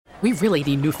We really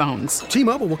need new phones.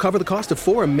 T-Mobile will cover the cost of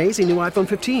 4 amazing new iPhone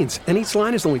 15s, and each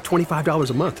line is only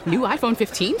 $25 a month. New iPhone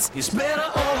 15s? It's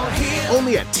better over here.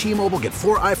 Only at T-Mobile, get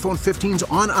 4 iPhone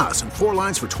 15s on us and 4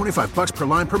 lines for $25 per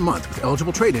line per month with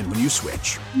eligible trade-in when you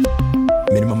switch.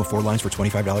 Minimum of 4 lines for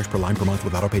 $25 per line per month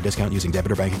with autopay discount using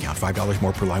debit or bank account. $5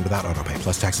 more per line without autopay,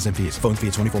 plus taxes and fees. Phone fee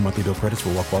at 24 monthly bill credits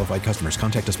for well-qualified customers.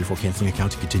 Contact us before canceling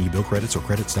account to continue bill credits or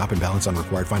credit stop and balance on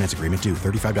required finance agreement due.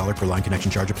 $35 per line connection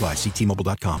charge applies. See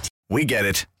T-Mobile.com. We get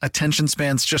it. Attention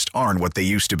spans just aren't what they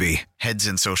used to be. Heads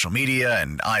in social media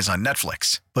and eyes on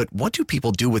Netflix. But what do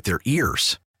people do with their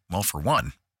ears? Well, for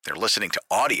one, they're listening to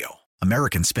audio.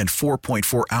 Americans spend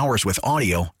 4.4 hours with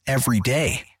audio every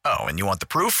day. Oh, and you want the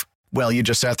proof? Well, you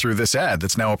just sat through this ad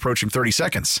that's now approaching 30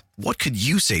 seconds. What could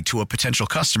you say to a potential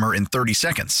customer in 30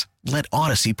 seconds? Let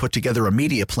Odyssey put together a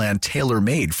media plan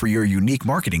tailor-made for your unique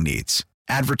marketing needs.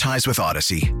 Advertise with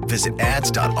Odyssey. Visit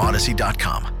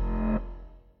ads.odyssey.com.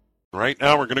 Right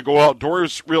now, we're going to go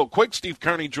outdoors real quick. Steve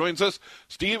Carney joins us.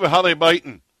 Steve, how they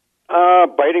biting?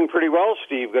 Biting pretty well,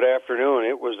 Steve. Good afternoon.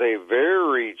 It was a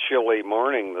very chilly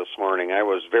morning this morning. I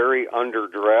was very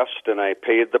underdressed, and I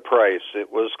paid the price.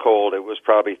 It was cold. It was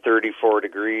probably 34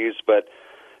 degrees, but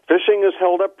fishing has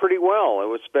held up pretty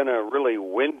well. It's been a really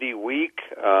windy week,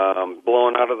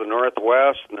 blowing out of the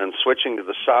northwest and then switching to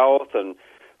the south, and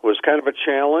it was kind of a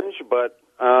challenge, but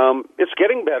it's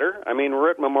getting better. I mean,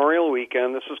 we're at Memorial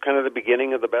Weekend. This is kind of the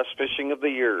beginning of the best fishing of the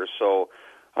year, so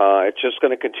it's just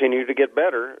going to continue to get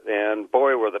better. And,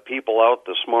 boy, were the people out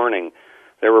this morning.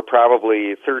 There were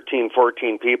probably 13,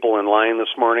 14 people in line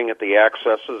this morning at the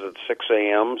accesses at 6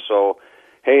 a.m., so,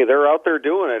 hey, they're out there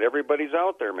doing it. Everybody's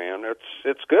out there, man.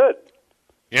 It's good.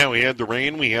 Yeah, we had the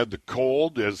rain, we had the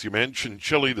cold, as you mentioned,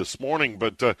 chilly this morning,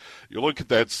 but you look at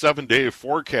that 7-day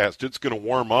forecast, it's going to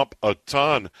warm up a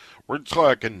ton. We're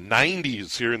talking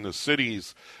 90s here in the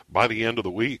cities by the end of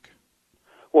the week.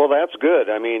 Well, that's good.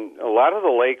 I mean, a lot of the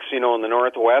lakes, in the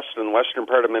northwest and western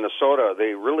part of Minnesota,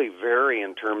 they really vary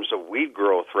in terms of weed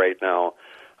growth right now.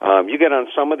 You get on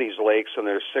some of these lakes, and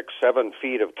there's 6-7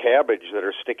 feet of cabbage that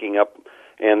are sticking up,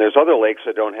 and there's other lakes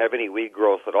that don't have any weed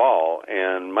growth at all.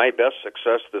 And my best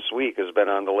success this week has been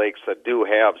on the lakes that do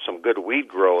have some good weed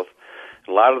growth.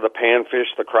 A lot of the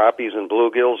panfish, the crappies, and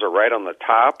bluegills are right on the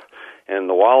top, and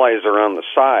the walleyes are on the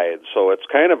side. So it's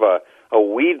kind of a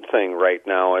weed thing right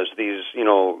now as these,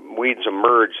 weeds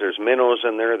emerge. There's minnows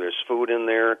in there. There's food in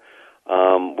there.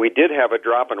 We did have a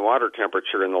drop in water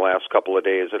temperature in the last couple of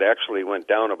days. It actually went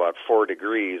down about 4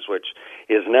 degrees, which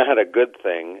is not a good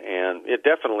thing, and it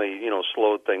definitely,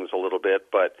 slowed things a little bit,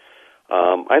 but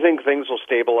I think things will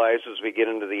stabilize as we get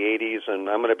into the 80s, and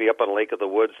I'm going to be up on Lake of the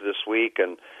Woods this week,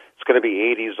 and it's going to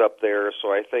be 80s up there, so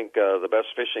I think the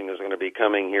best fishing is going to be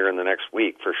coming here in the next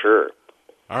week for sure.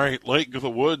 All right, Lake of the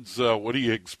Woods, what do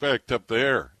you expect up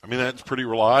there? I mean, that's pretty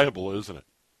reliable, isn't it?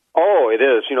 Oh, it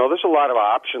is. There's a lot of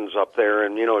options up there,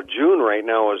 and, June right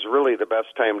now is really the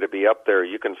best time to be up there.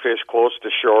 You can fish close to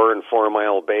shore in 4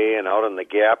 Mile Bay and out in the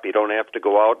Gap. You don't have to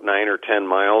go out 9 or 10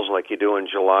 miles like you do in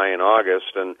July and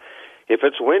August, and if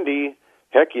it's windy,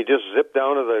 heck, you just zip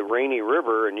down to the Rainy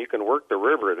River and you can work the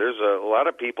river. There's a lot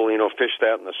of people, fish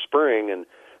that in the spring and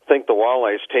think the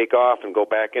walleyes take off and go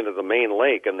back into the main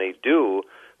lake, and they do,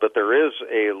 but there is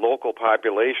a local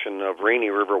population of Rainy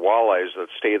River walleyes that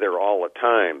stay there all the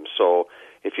time. So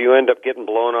if you end up getting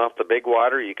blown off the big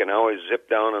water, you can always zip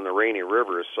down on the Rainy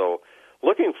River. So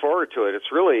looking forward to it.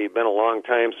 It's really been a long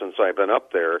time since I've been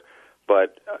up there,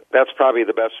 but that's probably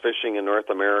the best fishing in North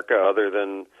America other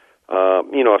than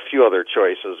a few other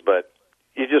choices, but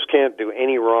you just can't do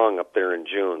any wrong up there in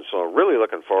June. So really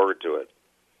looking forward to it.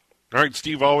 All right,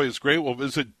 Steve, always great. We'll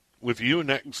visit with you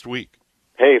next week.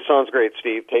 Hey, sounds great,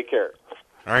 Steve. Take care.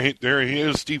 All right, there he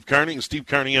is, Steve Carney. Steve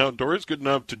Carney Outdoors, good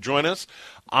enough to join us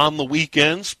on the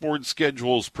weekend, sports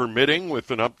schedules permitting,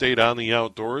 with an update on the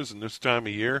outdoors. And this time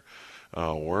of year,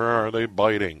 where are they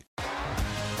biting?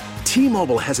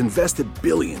 T-Mobile has invested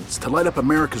billions to light up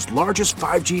America's largest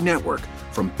 5G network,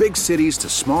 from big cities to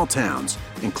small towns,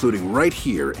 including right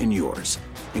here in yours.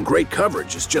 And great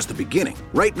coverage is just the beginning.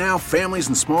 Right now, families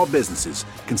and small businesses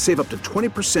can save up to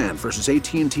 20% versus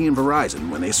AT&T and Verizon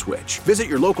when they switch. Visit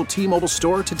your local T-Mobile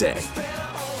store today.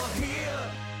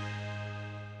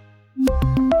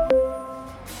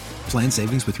 Plan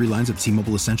savings with 3 lines of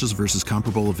T-Mobile Essentials versus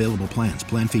comparable available plans.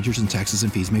 Plan features and taxes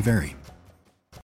and fees may vary.